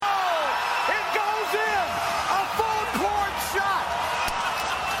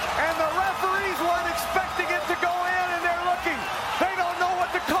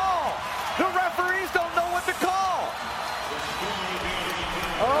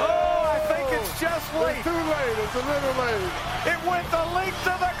just late. It's too late. It's a little late. It went the length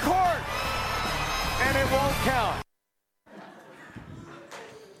of the court, and it won't count.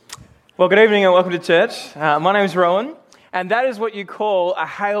 Well, good evening and welcome to church. My name is Rowan, and that is what you call a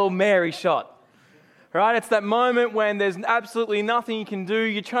Hail Mary shot. Right? It's that moment when there's absolutely nothing you can do.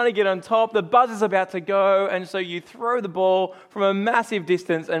 You're trying to get on top. The buzzer's about to go, and so you throw the ball from a massive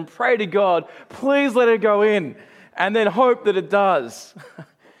distance and pray to God, please let it go in, and then hope that it does.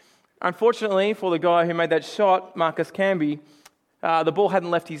 Unfortunately, for the guy who made that shot, Marcus Camby, the ball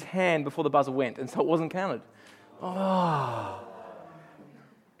hadn't left his hand before the buzzer went, and so it wasn't counted. Oh.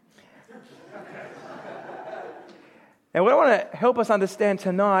 And what I want to help us understand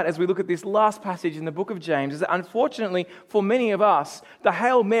tonight as we look at this last passage in the book of James is that unfortunately for many of us, the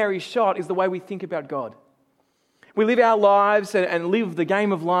Hail Mary shot is the way we think about God. We live our lives and live the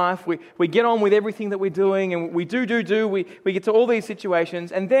game of life. We get on with everything that we're doing and we do. We get to all these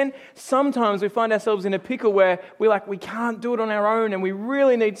situations and then sometimes we find ourselves in a pickle where we can't do it on our own and we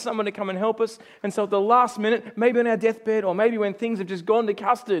really need someone to come and help us. And so at the last minute, maybe on our deathbed or maybe when things have just gone to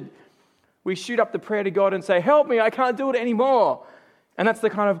custard, we shoot up the prayer to God and say, help me, I can't do it anymore. And that's the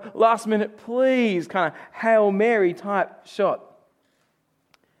kind of last minute, please, kind of Hail Mary type shot.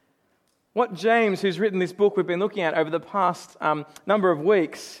 What James, who's written this book we've been looking at over the past number of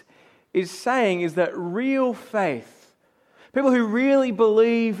weeks, is saying is that real faith, people who really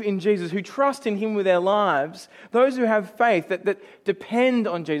believe in Jesus, who trust in Him with their lives, those who have faith that depend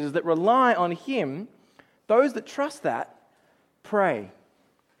on Jesus, that rely on Him, those that trust that, pray.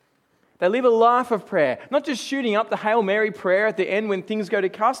 They live a life of prayer, not just shooting up the Hail Mary prayer at the end when things go to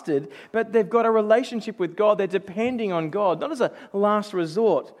custard, but they've got a relationship with God. They're depending on God, not as a last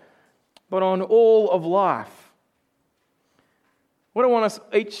resort, but on all of life. What I want us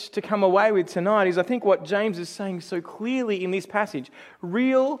each to come away with tonight is I think what James is saying so clearly in this passage.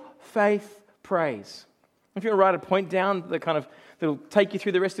 Real faith prays. If you want to write a point down that'll take you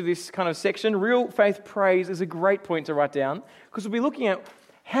through the rest of this kind of section, real faith prays is a great point to write down because we'll be looking at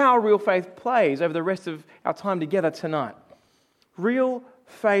how real faith plays over the rest of our time together tonight. Real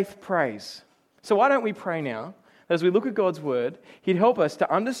faith prays. So why don't we pray now? As we look at God's Word, He'd help us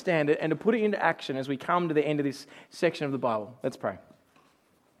to understand it and to put it into action as we come to the end of this section of the Bible. Let's pray.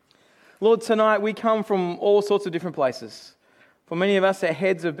 Lord, tonight we come from all sorts of different places. For many of us, our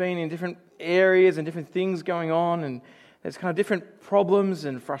heads have been in different areas and different things going on, and there's kind of different problems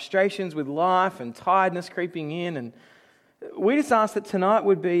and frustrations with life and tiredness creeping in, and we just ask that tonight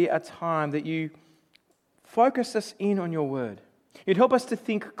would be a time that you focus us in on your word. You'd help us to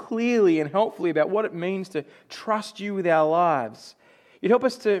think clearly and helpfully about what it means to trust you with our lives. You'd help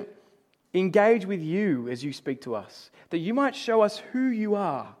us to engage with you as you speak to us, that you might show us who you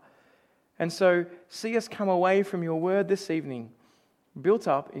are. And so see us come away from your word this evening, built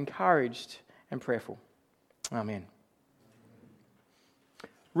up, encouraged, and prayerful. Amen.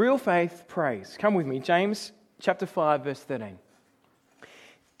 Real faith prays. Come with me, James Chapter 5, verse 13.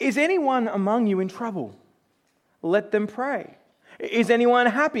 Is anyone among you in trouble? Let them pray. Is anyone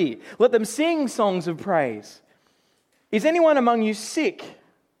happy? Let them sing songs of praise. Is anyone among you sick?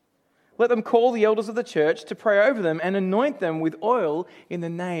 Let them call the elders of the church to pray over them and anoint them with oil in the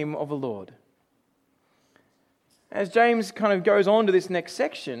name of the Lord. As James kind of goes on to this next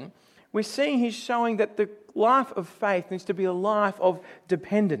section, we're seeing he's showing that the life of faith needs to be a life of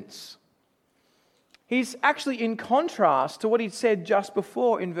dependence. He's actually in contrast to what he said just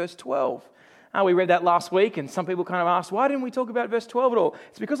before in verse 12. We read that last week and some people kind of asked, why didn't we talk about verse 12 at all?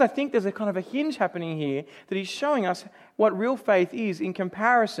 It's because I think there's a kind of a hinge happening here that he's showing us what real faith is in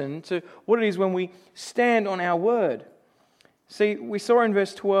comparison to what it is when we stand on our word. See, we saw in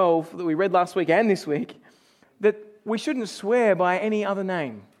verse 12 that we read last week and this week that we shouldn't swear by any other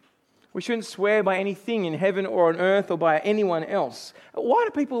name. We shouldn't swear by anything in heaven or on earth or by anyone else. Why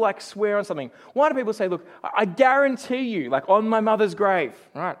do people swear on something? Why do people say, look, I guarantee you, on my mother's grave,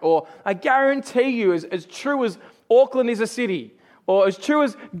 right? Or I guarantee you, as true as Auckland is a city, or as true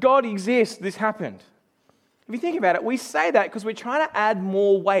as God exists, this happened. If you think about it, we say that because we're trying to add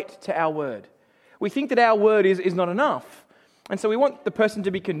more weight to our word. We think that our word is not enough. And so we want the person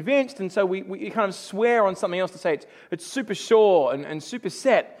to be convinced, and so we kind of swear on something else to say it's super sure and super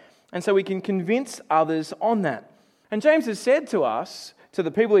set. And so we can convince others on that. And James has said to us, to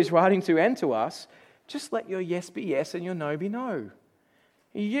the people he's writing to and to us, just let your yes be yes and your no be no.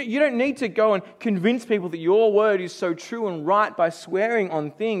 You don't need to go and convince people that your word is so true and right by swearing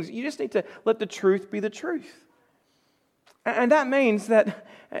on things. You just need to let the truth be the truth. And that means that,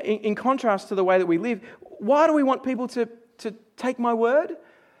 in contrast to the way that we live, why do we want people to take my word?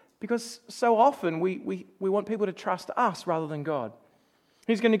 Because so often we want people to trust us rather than God.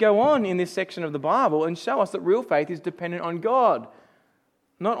 He's going to go on in this section of the Bible and show us that real faith is dependent on God,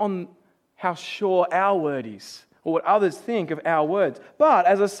 not on how sure our word is or what others think of our words. But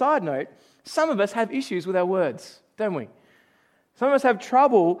as a side note, some of us have issues with our words, don't we? Some of us have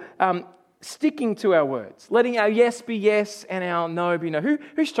trouble sticking to our words, letting our yes be yes and our no be no.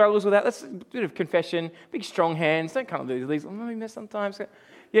 Who struggles with that? That's a bit of confession, big strong hands. Don't come to these. Maybe sometimes.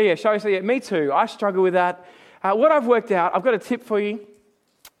 Yeah, shall I say, yeah, me too. I struggle with that. What I've worked out, I've got a tip for you.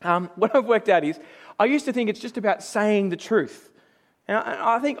 What I've worked out is, I used to think it's just about saying the truth. And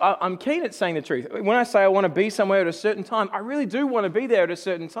I think I'm keen at saying the truth. When I say I want to be somewhere at a certain time, I really do want to be there at a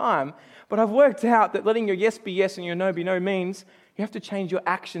certain time. But I've worked out that letting your yes be yes and your no be no means you have to change your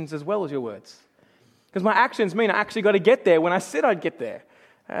actions as well as your words. Because my actions mean I actually got to get there when I said I'd get there.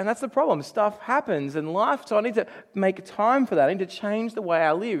 And that's the problem. Stuff happens in life, so I need to make time for that. I need to change the way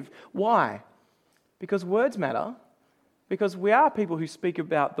I live. Why? Because words matter. Because we are people who speak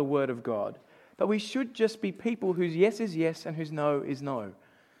about the Word of God. But we should just be people whose yes is yes and whose no is no. And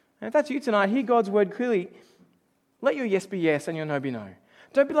if that's you tonight, hear God's Word clearly. Let your yes be yes and your no be no.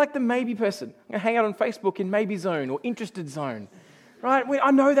 Don't be like the maybe person. Hang out on Facebook in maybe zone or interested zone. Right?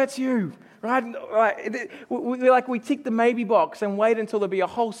 I know that's you. Right? We tick the maybe box and wait until there'll be a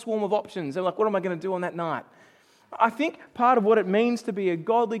whole swarm of options. And what am I going to do on that night? I think part of what it means to be a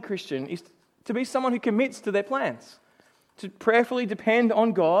godly Christian is to be someone who commits to their plans. To prayerfully depend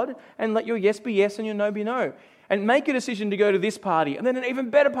on God and let your yes be yes and your no be no. And make a decision to go to this party and then an even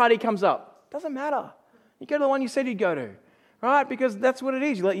better party comes up. Doesn't matter. You go to the one you said you'd go to. Right? Because that's what it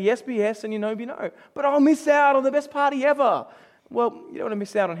is. You let your yes be yes and your no be no. But I'll miss out on the best party ever. Well, you don't want to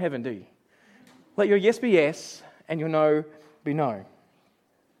miss out on heaven, do you? Let your yes be yes and your no be no.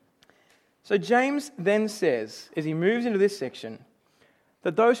 So James then says, as he moves into this section,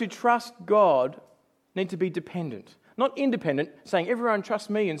 that those who trust God need to be dependent. Not independent, saying everyone trust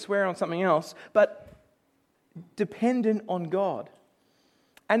me and swear on something else, but dependent on God.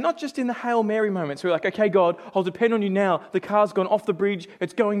 And not just in the Hail Mary moments. We're like, okay, God, I'll depend on you now. The car's gone off the bridge.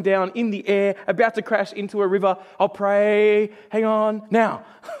 It's going down in the air, about to crash into a river. I'll pray. Hang on. Now.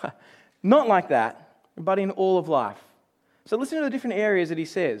 Not like that, but in all of life. So listen to the different areas that he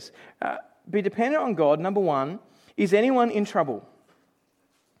says. Be dependent on God. Number one, is anyone in trouble?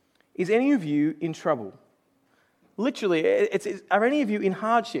 Is any of you in trouble? Literally, are any of you in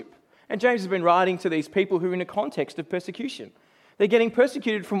hardship? And James has been writing to these people who are in a context of persecution. They're getting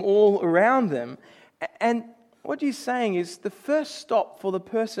persecuted from all around them. And what he's saying is the first stop for the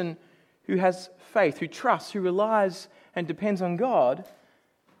person who has faith, who trusts, who relies and depends on God,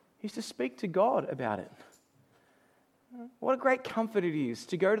 is to speak to God about it. What a great comfort it is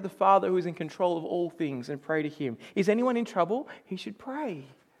to go to the Father who is in control of all things and pray to Him. Is anyone in trouble? He should pray.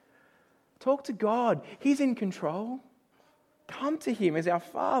 Talk to God. He's in control. Come to Him as our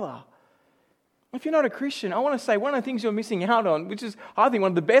Father. If you're not a Christian, I want to say one of the things you're missing out on, which is, I think,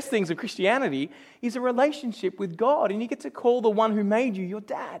 one of the best things of Christianity, is a relationship with God. And you get to call the one who made you your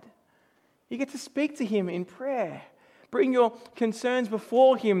dad. You get to speak to Him in prayer. Bring your concerns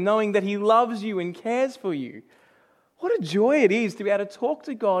before Him, knowing that He loves you and cares for you. What a joy it is to be able to talk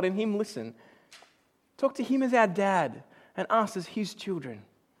to God and Him listen. Talk to Him as our dad and us as His children.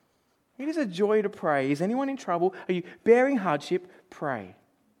 It is a joy to pray. Is anyone in trouble? Are you bearing hardship? Pray.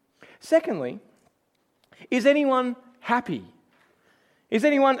 Secondly, is anyone happy? Is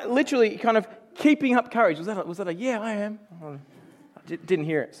anyone literally kind of keeping up courage? Was that a yeah, I am? Oh, I didn't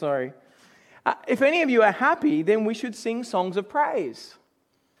hear it, sorry. If any of you are happy, then we should sing songs of praise.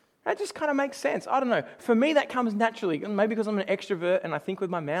 That just kind of makes sense. I don't know. For me, that comes naturally. Maybe because I'm an extrovert and I think with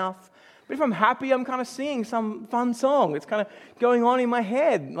my mouth. But if I'm happy, I'm kind of singing some fun song. It's kind of going on in my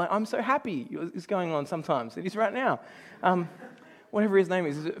head. Like, I'm so happy. It's going on sometimes. It is right now. Whatever his name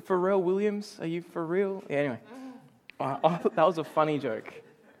is it Pharrell Williams? Are you for real? Yeah, anyway. I thought that was a funny joke.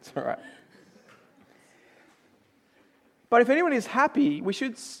 It's all right. But if anyone is happy, we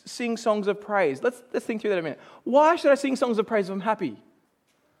should sing songs of praise. Let's think through that a minute. Why should I sing songs of praise if I'm happy?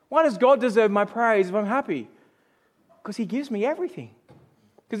 Why does God deserve my praise if I'm happy? Because He gives me everything.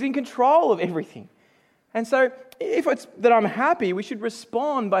 Because He's in control of everything. And so, if it's that I'm happy, we should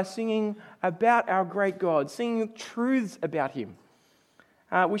respond by singing about our great God, singing truths about Him.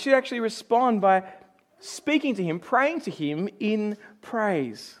 We should actually respond by speaking to Him, praying to Him in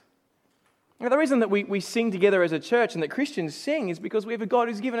praise. Now, the reason that we sing together as a church and that Christians sing is because we have a God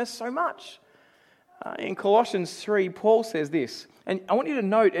who's given us so much. In Colossians 3, Paul says this, and I want you to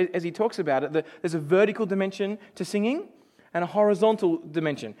note as he talks about it that there's a vertical dimension to singing and a horizontal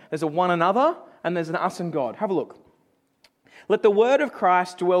dimension. There's a one another and there's an us and God. Have a look. Let the word of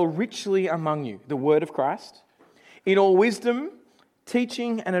Christ dwell richly among you, the word of Christ, in all wisdom,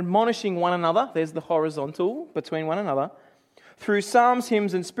 teaching and admonishing one another, there's the horizontal between one another, through psalms,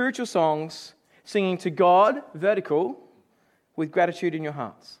 hymns, and spiritual songs, singing to God, vertical, with gratitude in your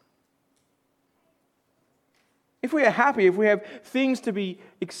hearts. If we are happy, if we have things to be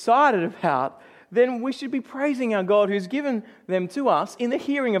excited about, then we should be praising our God who's given them to us in the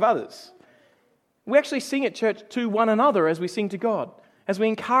hearing of others. We actually sing at church to one another as we sing to God. As we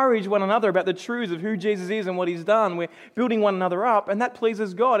encourage one another about the truths of who Jesus is and what He's done, we're building one another up, and that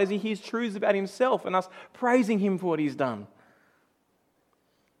pleases God as He hears truths about Himself and us praising Him for what He's done.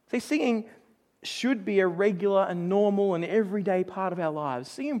 See, singing should be a regular and normal and everyday part of our lives.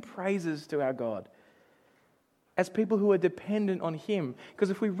 Singing praises to our God as people who are dependent on Him. Because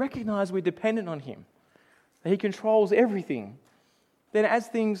if we recognize we're dependent on Him, that He controls everything, then as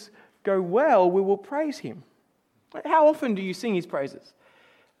things go well, we will praise Him. How often do you sing His praises?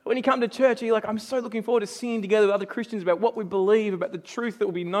 When you come to church, you're like, I'm so looking forward to singing together with other Christians about what we believe, about the truth that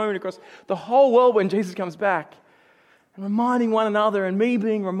will be known across the whole world when Jesus comes back. And reminding one another, and me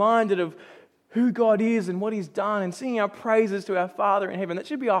being reminded of who God is and what He's done, and singing our praises to our Father in heaven. That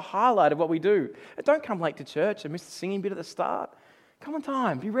should be our highlight of what we do. And don't come late to church and miss the singing bit at the start. Come on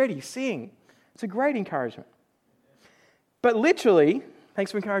time, be ready, sing. It's a great encouragement. But literally,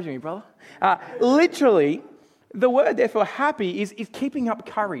 thanks for encouraging me, brother. Literally, the word there for happy is keeping up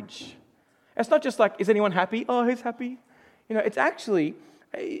courage. It's not just like, is anyone happy? Oh, who's happy? You know, it's actually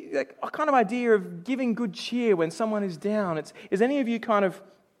a kind of idea of giving good cheer when someone is down. Is any of you kind of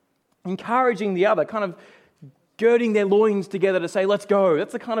encouraging the other, kind of girding their loins together to say, let's go?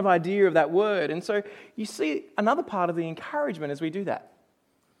 That's the kind of idea of that word. And so you see another part of the encouragement as we do that.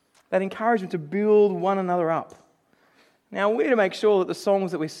 That encouragement to build one another up. Now, we need to make sure that the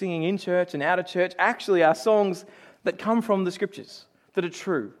songs that we're singing in church and out of church actually are songs that come from the Scriptures, that are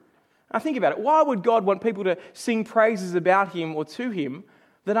true. Now, think about it. Why would God want people to sing praises about Him or to Him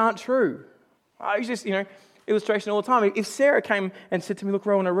that aren't true? I use this, illustration all the time. If Sarah came and said to me, look,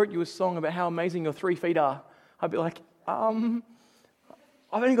 Rowan, I wrote you a song about how amazing your 3 feet are, I'd be like, I've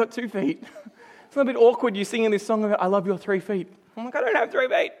only got 2 feet. It's a little bit awkward you singing this song about, I love your 3 feet. I'm like, I don't have 3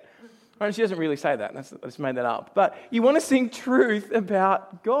 feet. And she doesn't really say that. I just made that up. But you want to sing truth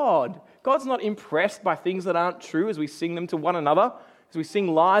about God. God's not impressed by things that aren't true as we sing them to one another, as we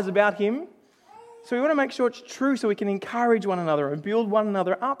sing lies about Him. So we want to make sure it's true so we can encourage one another and build one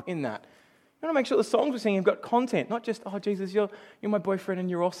another up in that. We want to make sure the songs we're singing have got content, not just, oh, Jesus, you're my boyfriend and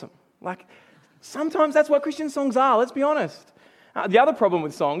you're awesome. Like, sometimes that's what Christian songs are, let's be honest. The other problem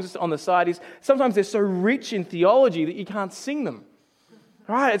with songs, just on the side, is sometimes they're so rich in theology that you can't sing them.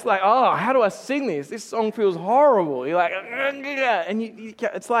 Right? It's like, oh, how do I sing this? This song feels horrible. You're like, and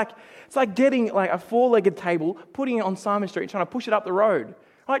it's like getting like a 4-legged table, putting it on Simon Street, trying to push it up the road.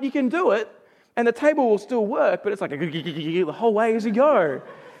 Right? You can do it, and the table will still work, but it's like the whole way as you go.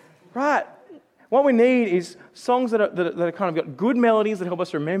 Right? What we need is songs that are kind of got good melodies that help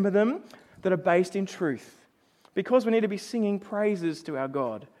us remember them, that are based in truth. Because we need to be singing praises to our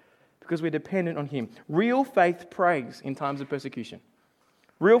God, because we're dependent on Him. Real faith prays in times of persecution.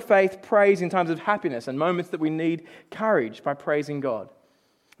 Real faith prays in times of happiness and moments that we need courage by praising God.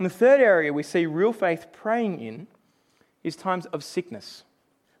 And the third area we see real faith praying in is times of sickness.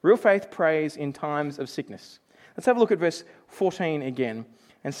 Real faith prays in times of sickness. Let's have a look at verse 14 again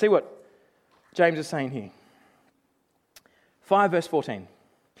and see what James is saying here. 5 verse 14.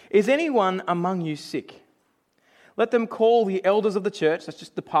 Is anyone among you sick? Let them call the elders of the church, that's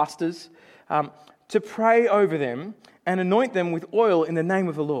just the pastors, to pray over them and anoint them with oil in the name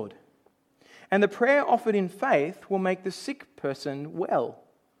of the Lord. And the prayer offered in faith will make the sick person well.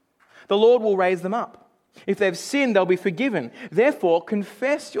 The Lord will raise them up. If they've sinned, they'll be forgiven. Therefore,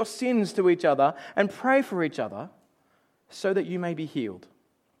 confess your sins to each other and pray for each other so that you may be healed.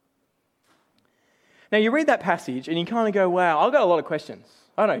 Now, you read that passage and you kind of go, wow, I've got a lot of questions.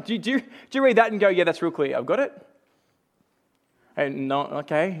 I don't know. Do you read that and go, yeah, that's real clear. I've got it? And no,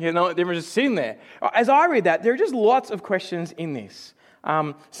 okay, there was just sitting there. As I read that, there are just lots of questions in this.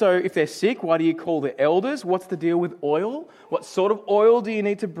 So if they're sick, why do you call the elders? What's the deal with oil? What sort of oil do you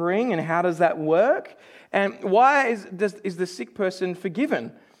need to bring, and how does that work? And why is the sick person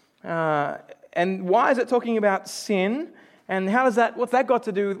forgiven? And why is it talking about sin? And what's that got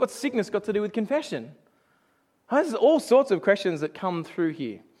to do with, what's sickness got to do with confession? There's all sorts of questions that come through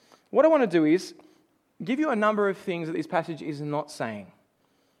here. What I want to do is give you a number of things that this passage is not saying.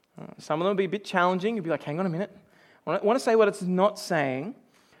 Some of them will be a bit challenging. You'll be like, hang on a minute. I want to say what it's not saying,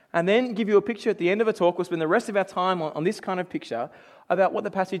 and then give you a picture at the end of a talk. We'll spend the rest of our time on this kind of picture about what the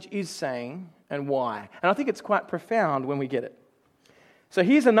passage is saying and why. And I think it's quite profound when we get it. So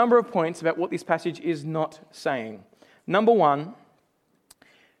here's a number of points about what this passage is not saying. Number one,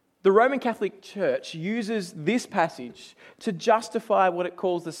 The Roman Catholic Church uses this passage to justify what it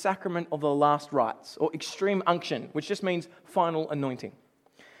calls the sacrament of the last rites, or extreme unction, which just means final anointing.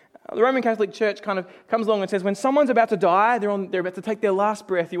 The Roman Catholic Church kind of comes along and says when someone's about to die, they're about to take their last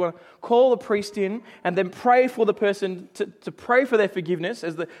breath, you want to call a priest in and then pray for the person, to pray for their forgiveness,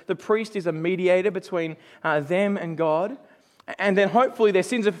 as the priest is a mediator between them and God. And then hopefully their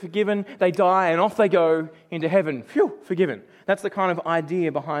sins are forgiven, they die, and off they go into heaven. Phew, forgiven. That's the kind of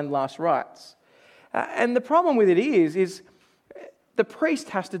idea behind last rites. And the problem with it is the priest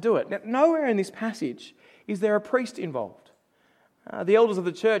has to do it. Now, nowhere in this passage is there a priest involved. The elders of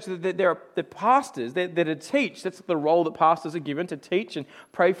the church, they're pastors, they're to teach. That's the role that pastors are given, to teach and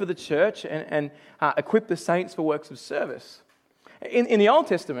pray for the church and equip the saints for works of service. In the Old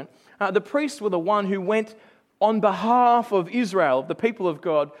Testament, the priests were the one who went on behalf of Israel, the people of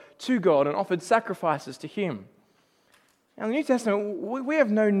God, to God and offered sacrifices to Him. Now, in the New Testament, we have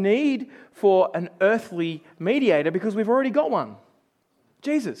no need for an earthly mediator because we've already got one.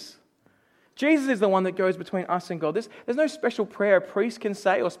 Jesus. Jesus is the one that goes between us and God. There's no special prayer a priest can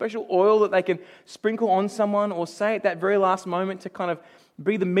say or special oil that they can sprinkle on someone or say at that very last moment to kind of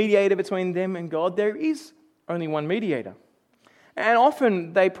be the mediator between them and God. There is only one mediator. And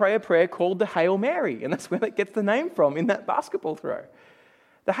often they pray a prayer called the Hail Mary, and that's where it gets the name from in that basketball throw.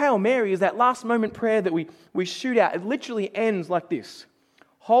 The Hail Mary is that last moment prayer that we shoot out. It literally ends like this: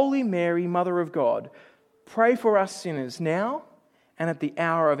 Holy Mary, Mother of God, pray for us sinners now and at the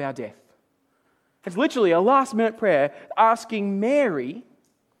hour of our death. It's literally a last-minute prayer asking Mary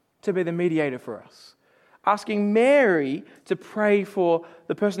to be the mediator for us. Asking Mary to pray for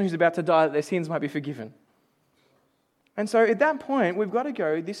the person who's about to die that their sins might be forgiven. And so at that point, we've got to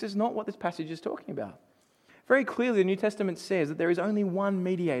go, this is not what this passage is talking about. Very clearly, the New Testament says that there is only one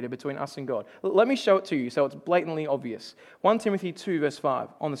mediator between us and God. Let me show it to you so it's blatantly obvious. 1 Timothy 2 verse 5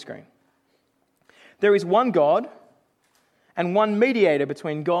 on the screen. There is one God and one mediator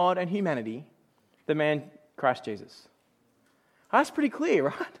between God and humanity, the man Christ Jesus. That's pretty clear,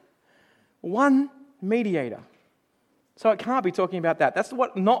 right? One mediator. So it can't be talking about that. That's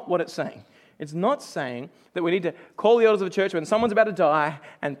not what it's saying. It's not saying that we need to call the elders of the church when someone's about to die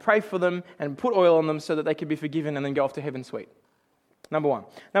and pray for them and put oil on them so that they can be forgiven and then go off to heaven sweet. Number one.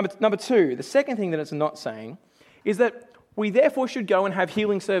 Number two, the second thing that it's not saying is that we therefore should go and have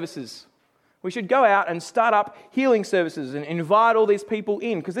healing services. We should go out and start up healing services and invite all these people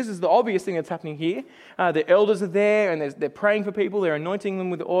in, because this is the obvious thing that's happening here. The elders are there and they're praying for people, they're anointing them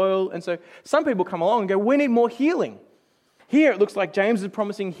with oil. And so some people come along and go, we need more healing. Here it looks like James is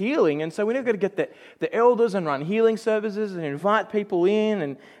promising healing, and so we're got to get the elders and run healing services and invite people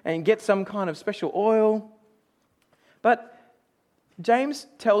in and get some kind of special oil. But James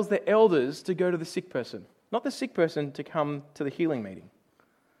tells the elders to go to the sick person, not the sick person to come to the healing meeting.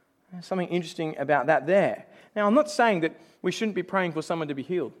 There's something interesting about that there. Now, I'm not saying that we shouldn't be praying for someone to be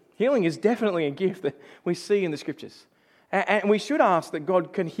healed. Healing is definitely a gift that we see in the Scriptures. And we should ask that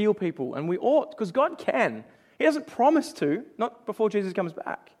God can heal people, and we ought, because God can. He doesn't promise to, not before Jesus comes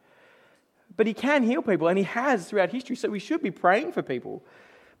back. But He can heal people, and He has throughout history, so we should be praying for people.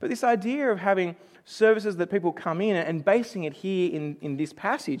 But this idea of having services that people come in and basing it here in this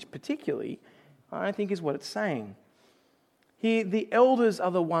passage particularly, I don't think is what it's saying. Here, the elders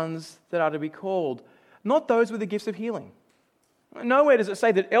are the ones that are to be called, not those with the gifts of healing. Nowhere does it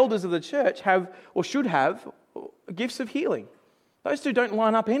say that elders of the church have or should have gifts of healing. Those two don't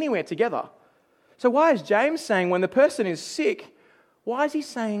line up anywhere together. So why is James saying when the person is sick, why is he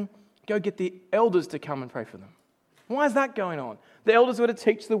saying go get the elders to come and pray for them? Why is that going on? The elders were to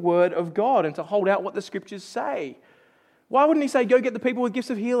teach the word of God and to hold out what the Scriptures say. Why wouldn't he say go get the people with gifts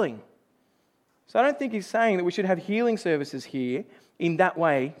of healing? So I don't think he's saying that we should have healing services here in that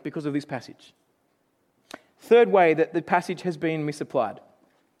way because of this passage. Third way that the passage has been misapplied.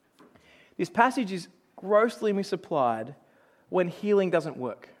 This passage is grossly misapplied when healing doesn't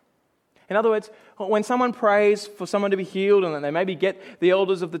work. In other words, when someone prays for someone to be healed and they maybe get the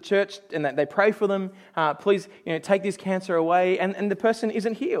elders of the church and that they pray for them, please take this cancer away, and the person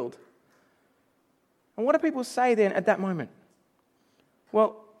isn't healed. And what do people say then at that moment?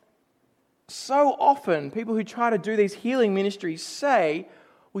 Well, so often people who try to do these healing ministries say,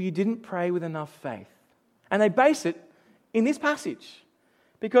 well, you didn't pray with enough faith. And they base it in this passage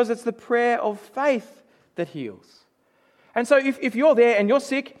because it's the prayer of faith that heals. And so if you're there and you're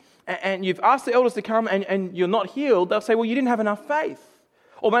sick and you've asked the elders to come and you're not healed, they'll say, well, you didn't have enough faith.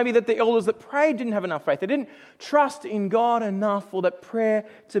 Or maybe that the elders that prayed didn't have enough faith. They didn't trust in God enough for that prayer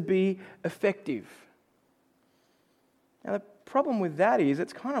to be effective. Now, the problem with that is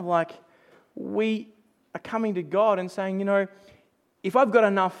it's kind of like we are coming to God and saying, if I've got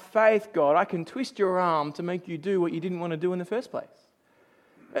enough faith, God, I can twist your arm to make you do what you didn't want to do in the first place.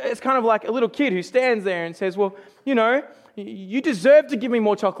 It's kind of like a little kid who stands there and says, well, you deserve to give me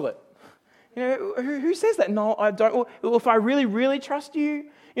more chocolate. Who says that? No, I don't. Well, if I really, really trust you,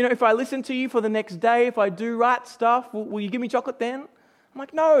 if I listen to you for the next day, if I do right stuff, will you give me chocolate then? I'm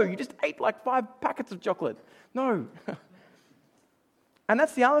like, no, you just ate like 5 packets of chocolate. No. And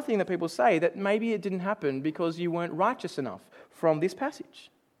that's the other thing that people say, that maybe it didn't happen because you weren't righteous enough from this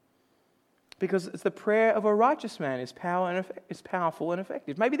passage. Because it's the prayer of a righteous man is powerful and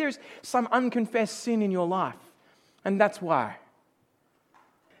effective. Maybe there's some unconfessed sin in your life, and that's why.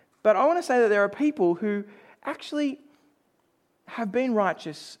 But I want to say that there are people who actually have been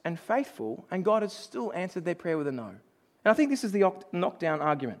righteous and faithful, and God has still answered their prayer with a no. And I think this is the knockdown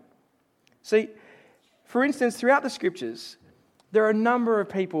argument. See, for instance, throughout the scriptures, there are a number of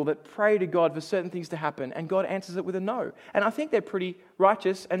people that pray to God for certain things to happen, and God answers it with a no. And I think they're pretty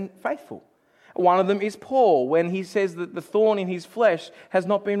righteous and faithful. One of them is Paul, when he says that the thorn in his flesh has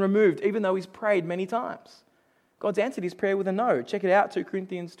not been removed, even though he's prayed many times. God's answered his prayer with a no. Check it out, 2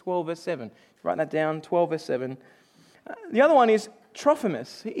 Corinthians 12, verse 7. Write that down, 12, verse 7. The other one is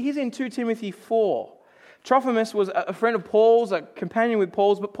Trophimus. He's in 2 Timothy 4. Trophimus was a friend of Paul's, a companion with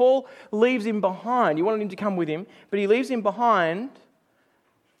Paul's, but Paul leaves him behind. He wanted him to come with him, but he leaves him behind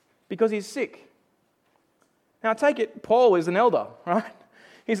because he's sick. Now, I take it Paul is an elder, right?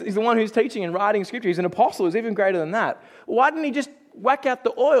 He's the one who's teaching and writing scripture. He's an apostle. He's even greater than that. Why didn't he just whack out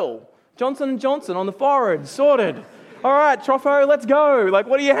the oil? Johnson & Johnson on the forehead, sorted. All right, Tropho, let's go. Like,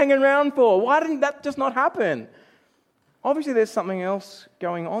 what are you hanging around for? Why didn't that just not happen? Obviously, there's something else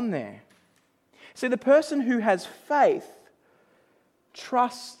going on there. See, the person who has faith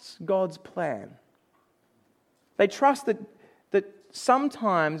trusts God's plan. They trust that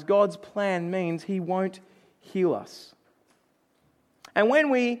sometimes God's plan means He won't heal us. And when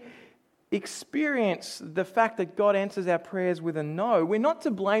we experience the fact that God answers our prayers with a no, we're not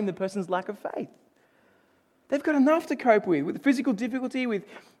to blame the person's lack of faith. They've got enough to cope with physical difficulty,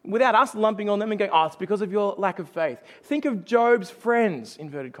 without us lumping on them and going, it's because of your lack of faith. Think of Job's friends,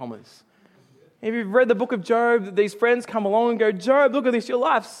 inverted commas. If you've read the book of Job, these friends come along and go, Job, look at this, your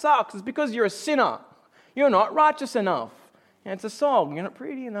life sucks. It's because you're a sinner. You're not righteous enough. It's a song. You're not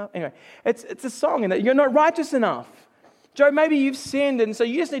pretty enough. Anyway, it's a song in that you're not righteous enough. Job, maybe you've sinned, and so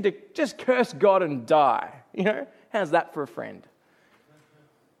you just need to just curse God and die. How's that for a friend?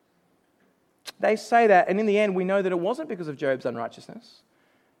 They say that, and in the end, we know that it wasn't because of Job's unrighteousness.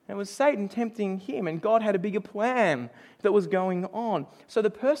 It was Satan tempting him, and God had a bigger plan that was going on. So the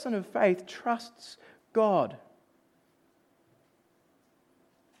person of faith trusts God.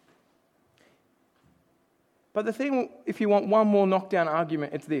 But the thing, if you want one more knockdown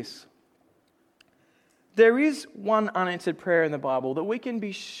argument, it's this. There is one unanswered prayer in the Bible that we can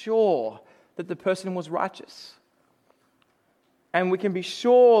be sure that the person was righteous. And we can be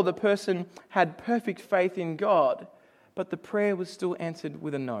sure the person had perfect faith in God, but the prayer was still answered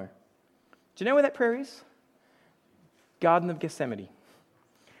with a no. Do you know where that prayer is? Garden of Gethsemane.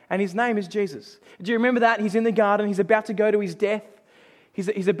 And his name is Jesus. Do you remember that? He's in the garden. He's about to go to his death.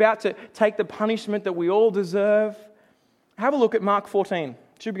 He's about to take the punishment that we all deserve. Have a look at Mark 14.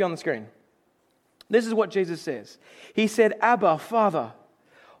 It should be on the screen. This is what Jesus says. He said, Abba, Father,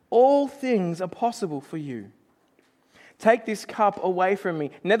 all things are possible for you. Take this cup away from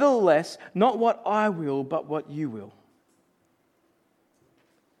me. Nevertheless, not what I will, but what you will.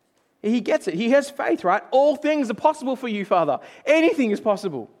 He gets it. He has faith, right? All things are possible for you, Father. Anything is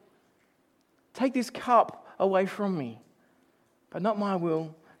possible. Take this cup away from me. But not my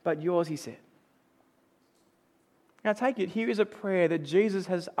will, but yours, he said. Now take it, here is a prayer that Jesus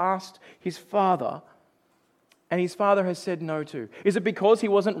has asked his Father, and his Father has said no to. Is it because he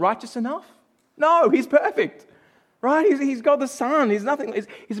wasn't righteous enough? No, he's perfect. Right? He's God the Son. He's nothing.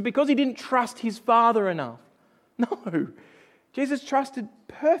 Is it because he didn't trust his Father enough? No. Jesus trusted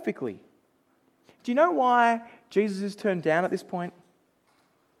perfectly. Do you know why Jesus is turned down at this point?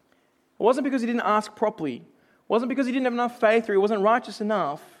 It wasn't because he didn't ask properly. It wasn't because he didn't have enough faith or he wasn't righteous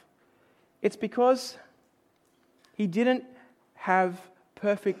enough. It's because he didn't have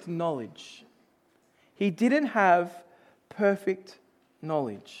perfect knowledge. He didn't have perfect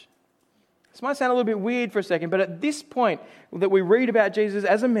knowledge. This might sound a little bit weird for a second, but at this point that we read about Jesus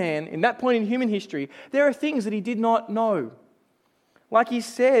as a man, in that point in human history, there are things that he did not know. Like he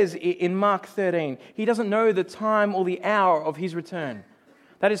says in Mark 13, he doesn't know the time or the hour of his return.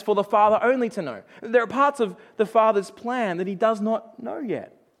 That is for the Father only to know. There are parts of the Father's plan that he does not know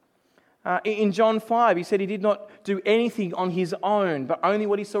yet. In John 5, he said he did not do anything on his own, but only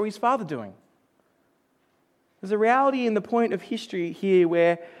what he saw his Father doing. There's a reality in the point of history here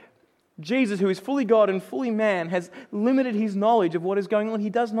where Jesus, who is fully God and fully man, has limited his knowledge of what is going on. He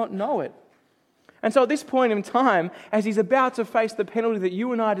does not know it. And so at this point in time, as he's about to face the penalty that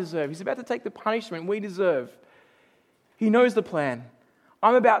you and I deserve, he's about to take the punishment we deserve, he knows the plan.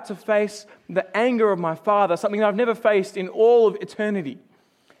 I'm about to face the anger of my Father, something that I've never faced in all of eternity.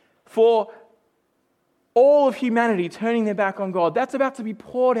 For all of humanity turning their back on God, that's about to be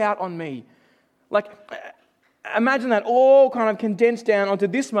poured out on me. Like, imagine that all kind of condensed down onto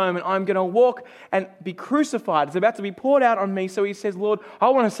this moment. I'm going to walk and be crucified. It's about to be poured out on me. So he says, Lord, I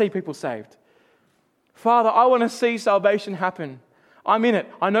want to see people saved. Father, I want to see salvation happen. I'm in it.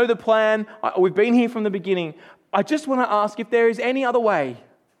 I know the plan. We've been here from the beginning. I just want to ask if there is any other way,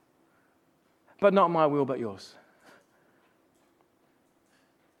 but not my will, but yours.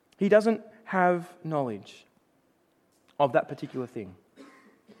 He doesn't have knowledge of that particular thing.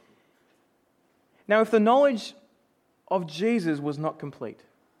 Now, if the knowledge of Jesus was not complete,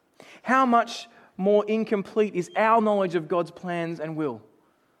 how much more incomplete is our knowledge of God's plans and will?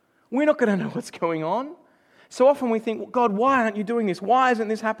 We're not going to know what's going on. So often we think, well, God, why aren't you doing this? Why isn't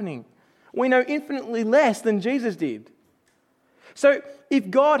this happening? We know infinitely less than Jesus did. So if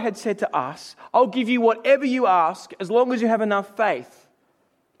God had said to us, I'll give you whatever you ask as long as you have enough faith,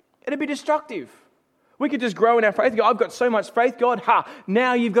 it'd be destructive. We could just grow in our faith. Go, I've got so much faith, God,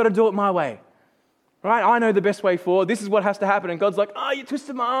 now you've got to do it my way. Right? I know the best way forward. This is what has to happen. And God's like, you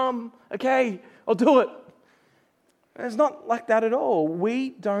twisted my arm. Okay, I'll do it. And it's not like that at all. We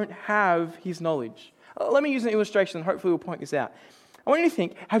don't have his knowledge. Let me use an illustration and hopefully we'll point this out. I want you to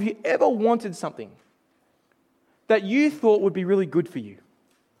think, have you ever wanted something that you thought would be really good for you?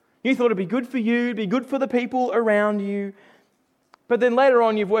 You thought it'd be good for you, it'd be good for the people around you, but then later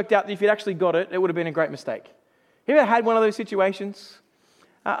on you've worked out that if you'd actually got it, it would have been a great mistake. Have you ever had one of those situations?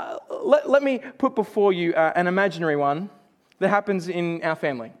 Let me put before you an imaginary one that happens in our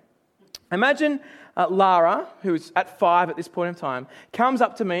family. Imagine Lara, who's at 5 at this point in time, comes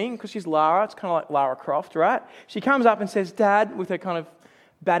up to me, because she's Lara, it's kind of like Lara Croft, right? She comes up and says, Dad, with her kind of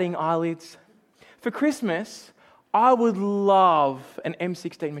batting eyelids, for Christmas, I would love an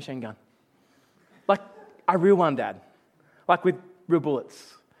M16 machine gun. Like a real one, Dad. Like with real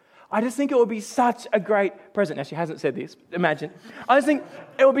bullets. I just think it would be such a great present. Now, she hasn't said this, imagine. I just think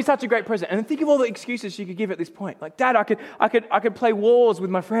it would be such a great present. And think of all the excuses she could give at this point. Like, Dad, I could play wars with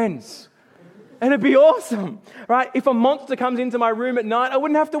my friends. And it'd be awesome, right? If a monster comes into my room at night, I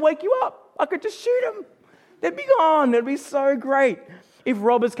wouldn't have to wake you up. I could just shoot them. They'd be gone. It'd be so great. If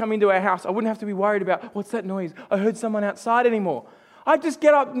robbers come into our house, I wouldn't have to be worried about, what's that noise? I heard someone outside anymore. I'd just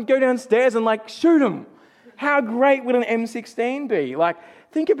get up and go downstairs and shoot them. How great would an M16 be?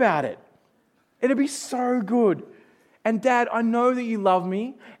 Think about it. It'd be so good. And Dad, I know that you love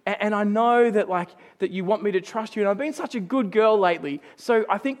me, and I know that that you want me to trust you, and I've been such a good girl lately. So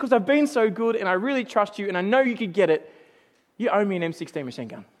I think because I've been so good and I really trust you and I know you could get it, you owe me an M16 machine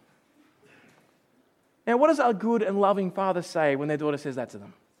gun. Now, what does a good and loving father say when their daughter says that to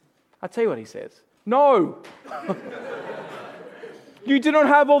them? I'll tell you what he says. No! You do not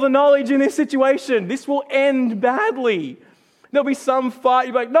have all the knowledge in this situation. This will end badly. There'll be some fight.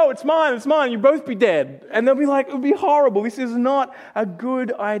 You'll be like, no, it's mine. You'll both be dead. And they'll be like, it would be horrible. This is not a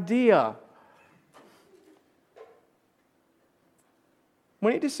good idea.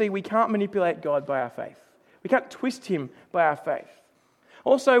 We need to see we can't manipulate God by our faith. We can't twist him by our faith.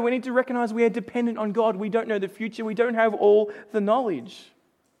 Also, we need to recognize we are dependent on God. We don't know the future. We don't have all the knowledge.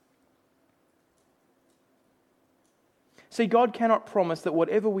 See, God cannot promise that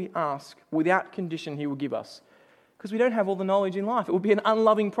whatever we ask, without condition, he will give us. Because we don't have all the knowledge in life. It would be an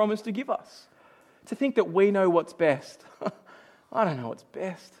unloving promise to give us. To think that we know what's best. I don't know what's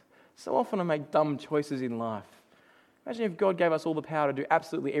best. So often I make dumb choices in life. Imagine if God gave us all the power to do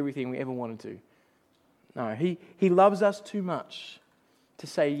absolutely everything we ever wanted to. No, he loves us too much to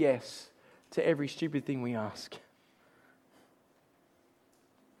say yes to every stupid thing we ask.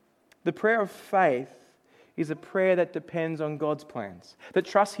 The prayer of faith is a prayer that depends on God's plans, that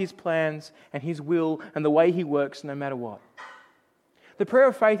trusts his plans and his will and the way he works no matter what. The prayer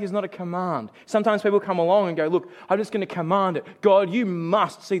of faith is not a command. Sometimes people come along and go, look, I'm just going to command it. God, you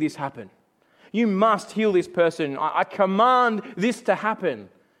must see this happen. You must heal this person. I command this to happen.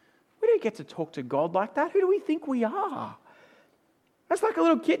 We don't get to talk to God like that. Who do we think we are? That's like a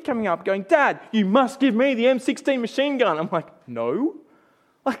little kid coming up going, Dad, you must give me the M16 machine gun. I'm like, no.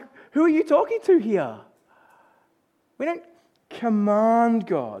 Who are you talking to here? We don't command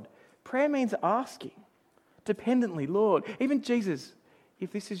God. Prayer means asking dependently, Lord. Even Jesus,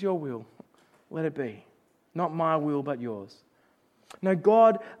 if this is your will, let it be. Not my will, but yours. No,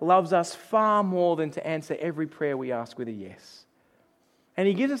 God loves us far more than to answer every prayer we ask with a yes. And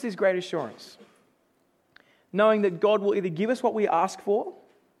He gives us this great assurance, knowing that God will either give us what we ask for,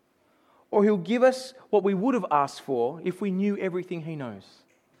 or He'll give us what we would have asked for if we knew everything He knows.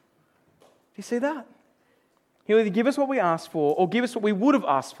 Do you see that? He'll either give us what we ask for, or give us what we would have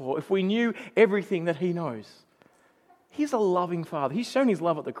asked for if we knew everything that He knows. He's a loving Father. He's shown His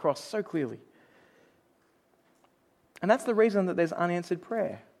love at the cross so clearly. And that's the reason that there's unanswered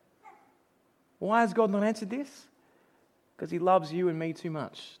prayer. Why has God not answered this? Because He loves you and me too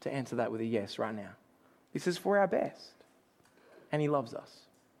much to answer that with a yes right now. This is for our best. And He loves us.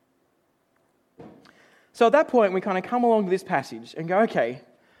 So at that point, we kind of come along to this passage and go, okay,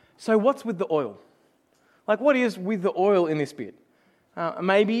 so what's with the oil? Like, what is with the oil in this bit?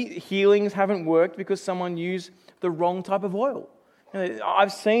 Maybe healings haven't worked because someone used the wrong type of oil.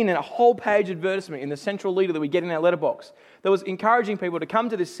 I've seen in a whole page advertisement in the Central Leader that we get in our letterbox that was encouraging people to come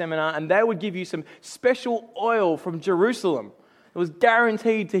to this seminar, and they would give you some special oil from Jerusalem. It was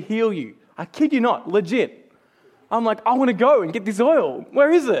guaranteed to heal you. I kid you not, legit. I'm like, I want to go and get this oil.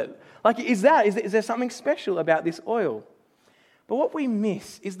 Where is it? Like, is there something special about this oil? But what we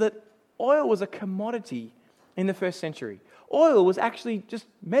miss is that oil was a commodity in the first century. Oil was actually just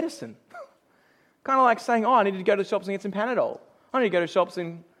medicine. Kind of like saying, I need to go to the shops and get some Panadol. I need to go to shops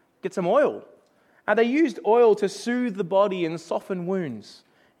and get some oil. And they used oil to soothe the body and soften wounds.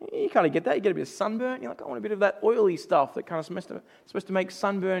 You kind of get that. You get a bit of sunburn. You're like, I want a bit of that oily stuff that kind of supposed to make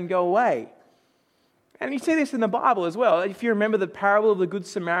sunburn go away. And you see this in the Bible as well. If you remember the parable of the Good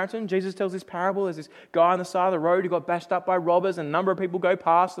Samaritan, Jesus tells this parable. There's this guy on the side of the road who got bashed up by robbers, and a number of people go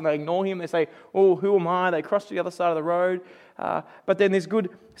past and they ignore him. They say, oh, who am I? They cross to the other side of the road. But then this Good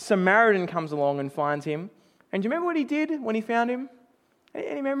Samaritan comes along and finds him. And do you remember what he did when he found him?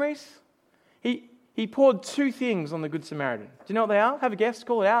 Any memories? He poured two things on the Good Samaritan. Do you know what they are? Have a guess.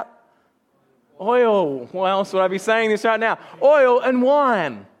 Call it out. Oil. Why else would I be saying this right now? Oil and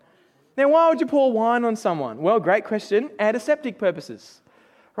wine. Now, why would you pour wine on someone? Well, great question. Antiseptic purposes.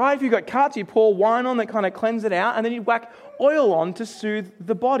 Right? If you've got cuts, you pour wine on that kind of cleanse it out, and then you whack oil on to soothe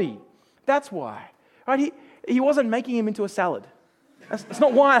the body. That's why. Right? He wasn't making him into a salad. That's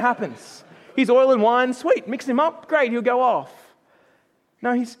not why it happens. He's oil and wine, sweet. Mix him up, great, he'll go off.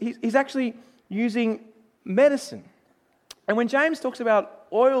 No, he's actually using medicine. And when James talks about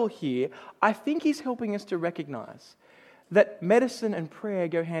oil here, I think he's helping us to recognize that medicine and prayer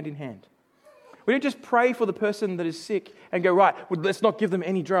go hand in hand. We don't just pray for the person that is sick and go, right, well, let's not give them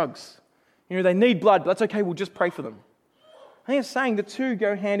any drugs. They need blood, but that's okay, we'll just pray for them. I think it's saying the two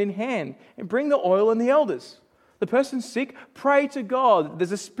go hand in hand. And bring the oil and the elders. The person's sick, pray to God.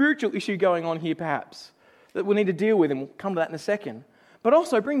 There's a spiritual issue going on here perhaps that we'll need to deal with, and we'll come to that in a second. But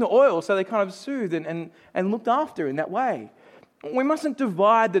also bring the oil so they kind of soothed and looked after in that way. We mustn't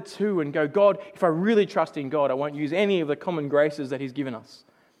divide the two and go, God, if I really trust in God, I won't use any of the common graces that He's given us.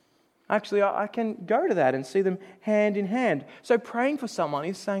 Actually, I can go to that and see them hand in hand. So praying for someone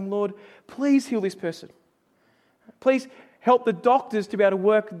is saying, Lord, please heal this person. Please help the doctors to be able to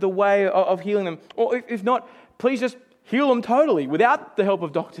work the way of healing them. Or if not, please just heal them totally without the help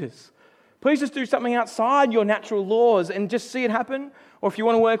of doctors. Please just do something outside your natural laws and just see it happen. Or if you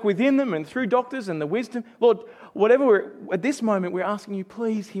want to work within them and through doctors and the wisdom, Lord, whatever at this moment, we're asking you,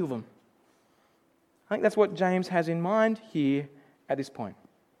 please heal them. I think that's what James has in mind here at this point.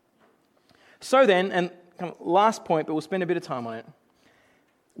 So then, and kind of last point, but we'll spend a bit of time on it.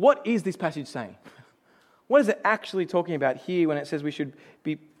 What is this passage saying? What is it actually talking about here when it says we should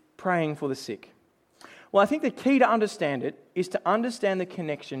be praying for the sick? Well, I think the key to understand it is to understand the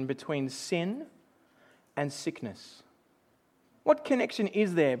connection between sin and sickness. What connection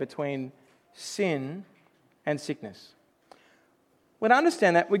is there between sin and sickness? Well, to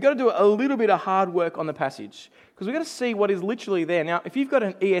understand that, we've got to do a little bit of hard work on the passage because we've got to see what is literally there. Now, if you've got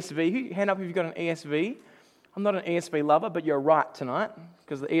an ESV, hand up if you've got an ESV. I'm not an ESV lover, but you're right tonight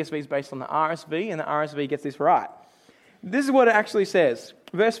because the ESV is based on the RSV and the RSV gets this right. This is what it actually says.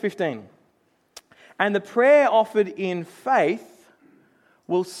 Verse 15. And the prayer offered in faith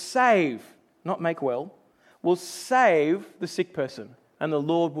will save, not make well, will save the sick person, and the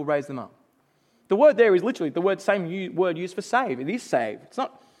Lord will raise them up. The word there is literally the same word used for save. It is save. It's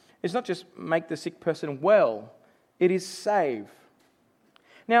not just make the sick person well. It is save.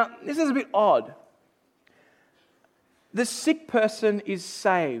 Now, this is a bit odd. The sick person is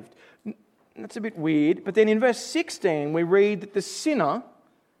saved. That's a bit weird. But then in verse 16, we read that the sinner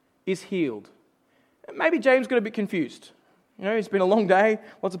is healed. Maybe James got a bit confused. It's been a long day,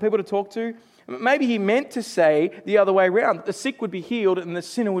 lots of people to talk to. Maybe he meant to say the other way around, that the sick would be healed and the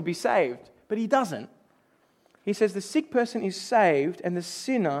sinner would be saved. But he doesn't. He says the sick person is saved and the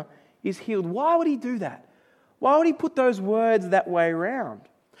sinner is healed. Why would he do that? Why would he put those words that way around?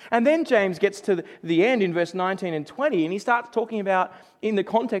 And then James gets to the end in verse 19 and 20, and he starts talking about, in the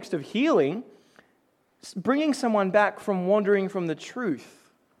context of healing, bringing someone back from wandering from the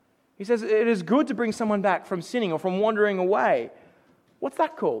truth. He says it is good to bring someone back from sinning or from wandering away. What's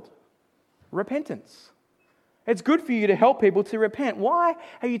that called? Repentance. It's good for you to help people to repent. Why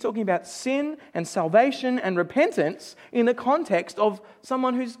are you talking about sin and salvation and repentance in the context of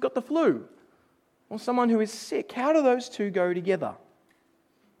someone who's got the flu or someone who is sick? How do those two go together?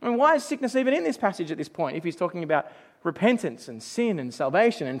 And why is sickness even in this passage at this point if he's talking about repentance and sin and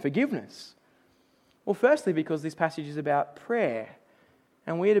salvation and forgiveness? Well, firstly, because this passage is about prayer,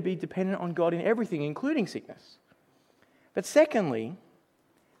 and we're to be dependent on God in everything, including sickness. But secondly,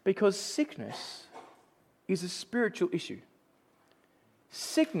 because sickness is a spiritual issue.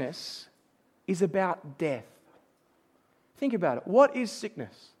 Sickness is about death. Think about it. What is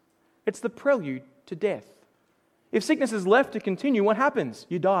sickness? It's the prelude to death. If sickness is left to continue, what happens?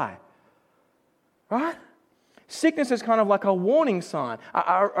 You die. Right? Sickness is kind of like a warning sign,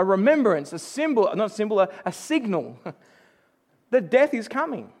 a remembrance, a symbol, not a symbol, a signal that death is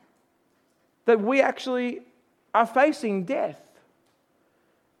coming. That we actually are facing death.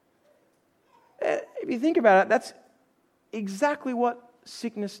 If you think about it, that's exactly what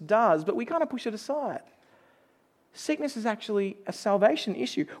sickness does, but we kind of push it aside. Sickness is actually a salvation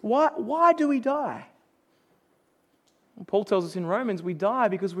issue. Why do we die? Well, Paul tells us in Romans, we die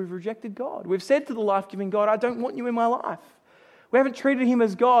because we've rejected God. We've said to the life-giving God, I don't want you in my life. We haven't treated him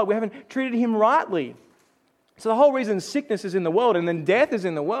as God. We haven't treated him rightly. So the whole reason sickness is in the world and then death is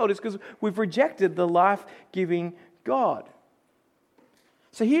in the world is because we've rejected the life-giving God.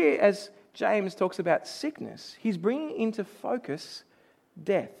 So here, as James talks about sickness, he's bringing into focus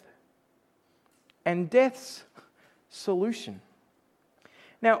death and death's solution.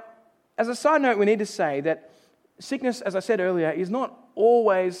 Now, as a side note, we need to say that sickness, as I said earlier, is not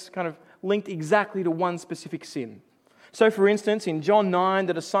always kind of linked exactly to one specific sin. So, for instance, in John 9,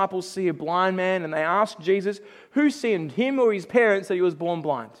 the disciples see a blind man and they ask Jesus, who sinned, him or his parents, that he was born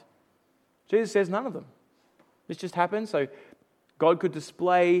blind? Jesus says none of them. This just happened so God could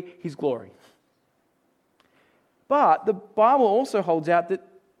display his glory. But the Bible also holds out that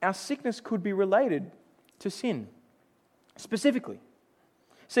our sickness could be related to sin, specifically.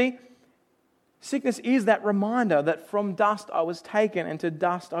 See, sickness is that reminder that from dust I was taken and to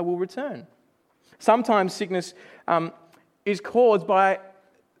dust I will return. Sometimes sickness is caused by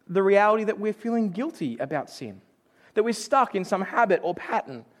the reality that we're feeling guilty about sin, that we're stuck in some habit or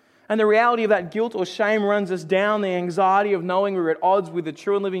pattern. And the reality of that guilt or shame runs us down. The anxiety of knowing we're at odds with the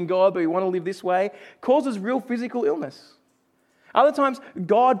true and living God, but we want to live this way, causes real physical illness. Other times,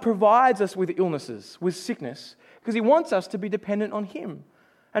 God provides us with illnesses, with sickness, because he wants us to be dependent on him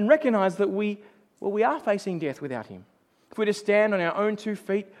and recognize that we are facing death without him. If we're to stand on our own 2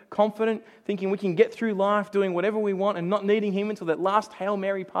 feet, confident, thinking we can get through life doing whatever we want and not needing him until that last Hail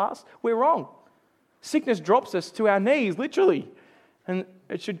Mary pass, we're wrong. Sickness drops us to our knees, literally. And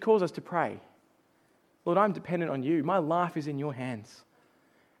it should cause us to pray. Lord, I'm dependent on you. My life is in your hands.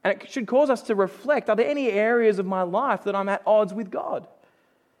 And it should cause us to reflect, are there any areas of my life that I'm at odds with God?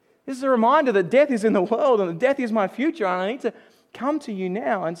 This is a reminder that death is in the world and that death is my future, and I need to come to you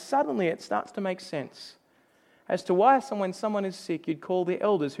now. And suddenly it starts to make sense as to why when someone is sick, you'd call the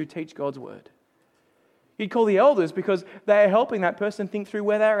elders who teach God's word. You'd call the elders because they are helping that person think through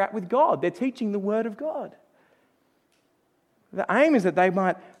where they're at with God. They're teaching the word of God. The aim is that they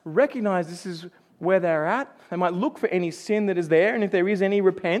might recognize this is where they're at. They might look for any sin that is there, and if there is any,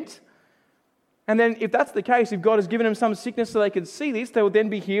 repent. And then if that's the case, if God has given them some sickness so they can see this, they will then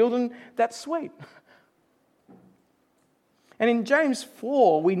be healed, and that's sweet. And in James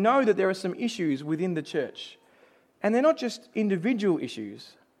 4, we know that there are some issues within the church. And they're not just individual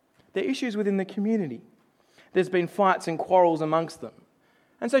issues. They're issues within the community. There's been fights and quarrels amongst them.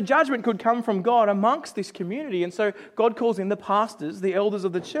 And so judgment could come from God amongst this community. And so God calls in the pastors, the elders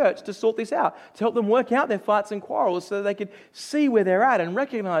of the church, to sort this out, to help them work out their fights and quarrels so that they could see where they're at and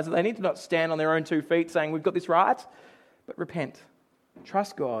recognize that they need to not stand on their own 2 feet saying, we've got this right, but repent,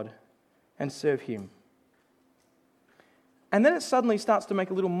 trust God, and serve him. And then it suddenly starts to make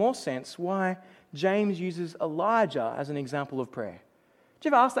a little more sense why James uses Elijah as an example of prayer. Did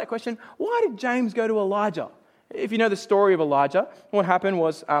you ever ask that question? Why did James go to Elijah? If you know the story of Elijah, what happened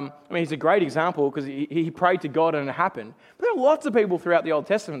was, he's a great example because he prayed to God and it happened. But there are lots of people throughout the Old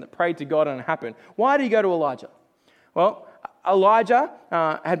Testament that prayed to God and it happened. Why did he go to Elijah? Well, Elijah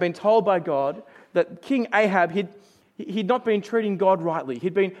had been told by God that King Ahab, He'd not been treating God rightly.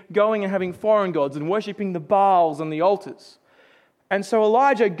 He'd been going and having foreign gods and worshipping the Baals and the altars. And so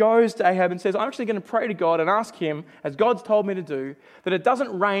Elijah goes to Ahab and says, I'm actually going to pray to God and ask him, as God's told me to do, that it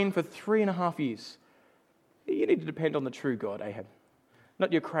doesn't rain for 3.5 years. You need to depend on the true God, Ahab,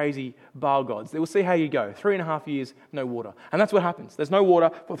 not your crazy Baal gods. We'll see how you go. 3.5 years, no water. And that's what happens. There's no water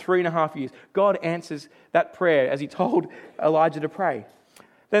for 3.5 years. God answers that prayer as he told Elijah to pray.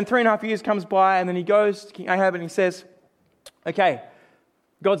 Then 3.5 years comes by, and then he goes to King Ahab and he says, okay,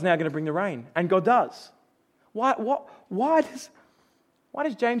 God's now going to bring the rain. And God does. Why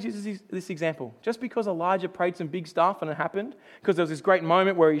does James use this example? Just because Elijah prayed some big stuff and it happened? Because there was this great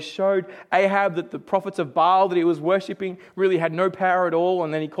moment where he showed Ahab that the prophets of Baal that he was worshipping really had no power at all,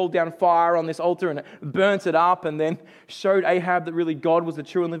 and then he called down fire on this altar and it burnt it up, and then showed Ahab that really God was the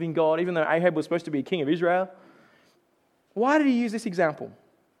true and living God, even though Ahab was supposed to be a king of Israel. Why did he use this example?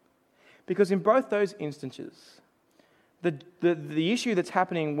 Because in both those instances, the issue that's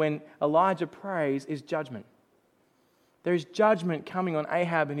happening when Elijah prays is judgment. There is judgment coming on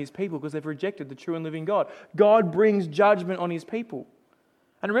Ahab and his people because they've rejected the true and living God. God brings judgment on his people.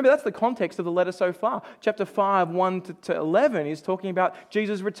 And remember, that's the context of the letter so far. Chapter 5, 1 to 11 is talking about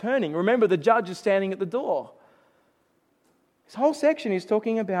Jesus returning. Remember, the judge is standing at the door. This whole section is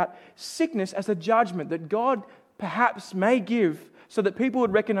talking about sickness as a judgment that God perhaps may give so that people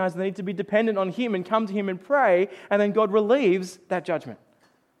would recognize they need to be dependent on him and come to him and pray, and then God relieves that judgment.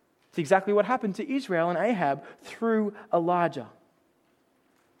 It's exactly what happened to Israel and Ahab through Elijah.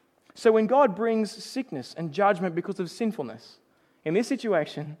 So when God brings sickness and judgment because of sinfulness, in this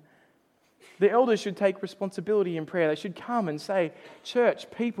situation, the elders should take responsibility in prayer. They should come and say,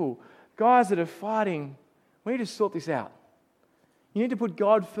 church, people, guys that are fighting, we need to sort this out. You need to put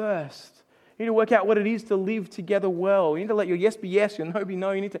God first. You need to work out what it is to live together well. You need to let your yes be yes, your no be no.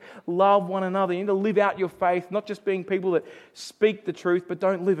 You need to love one another. You need to live out your faith, not just being people that speak the truth but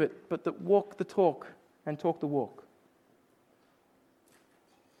don't live it, but that walk the talk and talk the walk.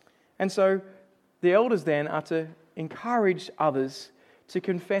 And so the elders then are to encourage others to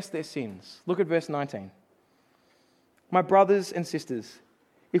confess their sins. Look at verse 19. My brothers and sisters,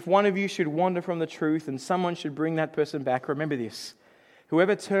 if one of you should wander from the truth and someone should bring that person back, remember this.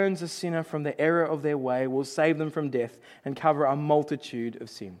 Whoever turns a sinner from the error of their way will save them from death and cover a multitude of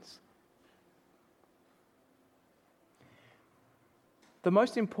sins. The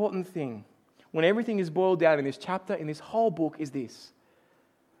most important thing, when everything is boiled down in this chapter, in this whole book, is this.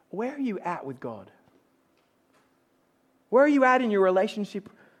 Where are you at with God? Where are you at in your relationship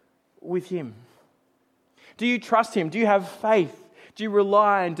with him? Do you trust him? Do you have faith? Do you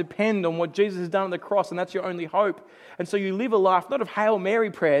rely and depend on what Jesus has done on the cross, and that's your only hope? And so you live a life not of Hail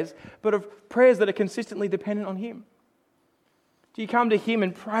Mary prayers, but of prayers that are consistently dependent on him. Do you come to him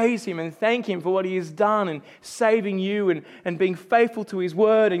and praise him and thank him for what he has done and saving you and being faithful to his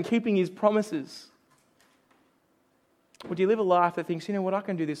word and keeping his promises? Or do you live a life that thinks, you know what, I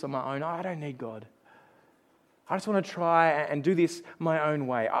can do this on my own. I don't need God. I just want to try and do this my own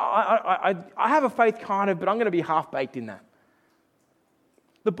way. I have a faith kind of, but I'm going to be half-baked in that.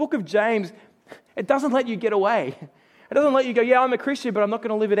 The book of James, it doesn't let you get away. It doesn't let you go, yeah, I'm a Christian, but I'm not going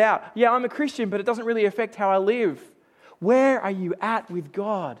to live it out. Yeah, I'm a Christian, but it doesn't really affect how I live. Where are you at with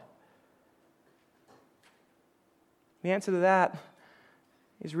God? The answer to that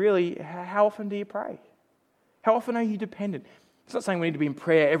is really, how often do you pray? How often are you dependent? It's not saying we need to be in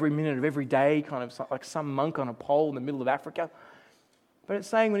prayer every minute of every day, kind of like some monk on a pole in the middle of Africa. But it's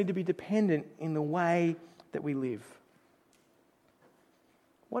saying we need to be dependent in the way that we live.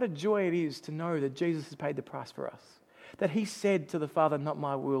 What a joy it is to know that Jesus has paid the price for us. That he said to the Father, not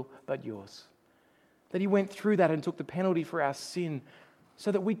my will, but yours. That he went through that and took the penalty for our sin so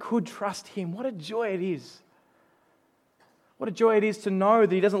that we could trust him. What a joy it is. What a joy it is to know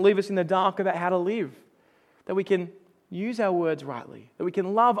that he doesn't leave us in the dark about how to live. That we can use our words rightly. That we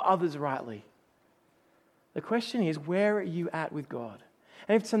can love others rightly. The question is, where are you at with God?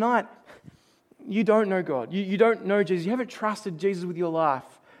 And if tonight you don't know God, you don't know Jesus, you haven't trusted Jesus with your life,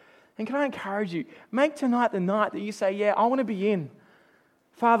 then can I encourage you, make tonight the night that you say, yeah, I want to be in.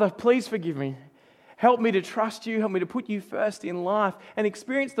 Father, please forgive me. Help me to trust you. Help me to put you first in life and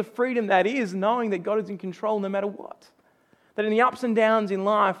experience the freedom that is knowing that God is in control no matter what. That in the ups and downs in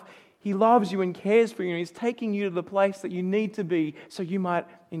life, he loves you and cares for you and he's taking you to the place that you need to be so you might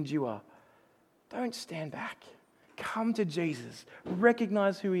endure. Don't stand back. Come to Jesus.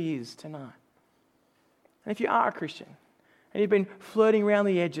 Recognize who he is tonight. And if you are a Christian and you've been flirting around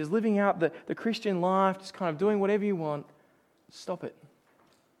the edges, living out the Christian life, just kind of doing whatever you want, stop it.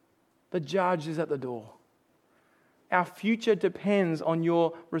 The judge is at the door. Our future depends on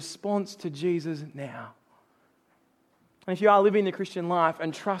your response to Jesus now. And if you are living the Christian life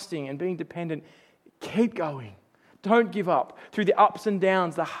and trusting and being dependent, keep going. Don't give up. Through the ups and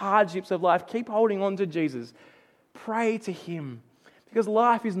downs, the hardships of life, keep holding on to Jesus. Pray to Him. Because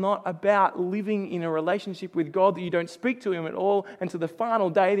life is not about living in a relationship with God that you don't speak to Him at all until the final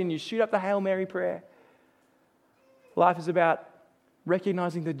day, then you shoot up the Hail Mary prayer. Life is about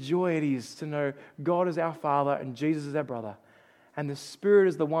recognizing the joy it is to know God is our Father and Jesus is our brother. And the Spirit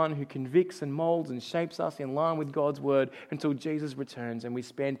is the one who convicts and molds and shapes us in line with God's Word until Jesus returns and we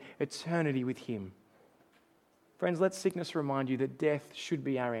spend eternity with Him. Friends, let sickness remind you that death should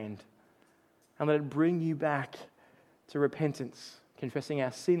be our end. And let it bring you back to repentance, confessing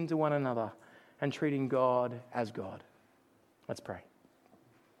our sin to one another and treating God as God. Let's pray.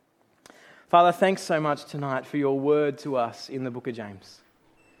 Father, thanks so much tonight for your word to us in the book of James.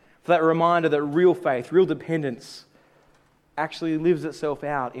 For that reminder that real faith, real dependence actually lives itself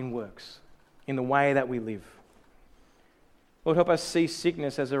out in works, in the way that we live. Lord, help us see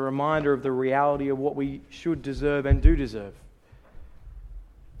sickness as a reminder of the reality of what we should deserve and do deserve.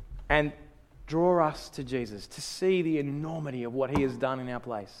 And draw us to Jesus, to see the enormity of what He has done in our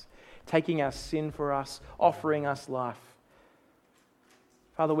place, taking our sin for us, offering us life.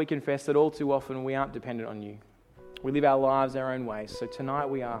 Father, we confess that all too often we aren't dependent on You. We live our lives our own ways. So tonight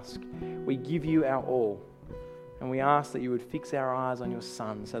we ask, we give You our all, and we ask that You would fix our eyes on Your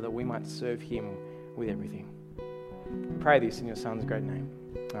Son so that we might serve Him with everything. We pray this in Your Son's great name.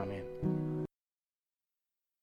 Amen.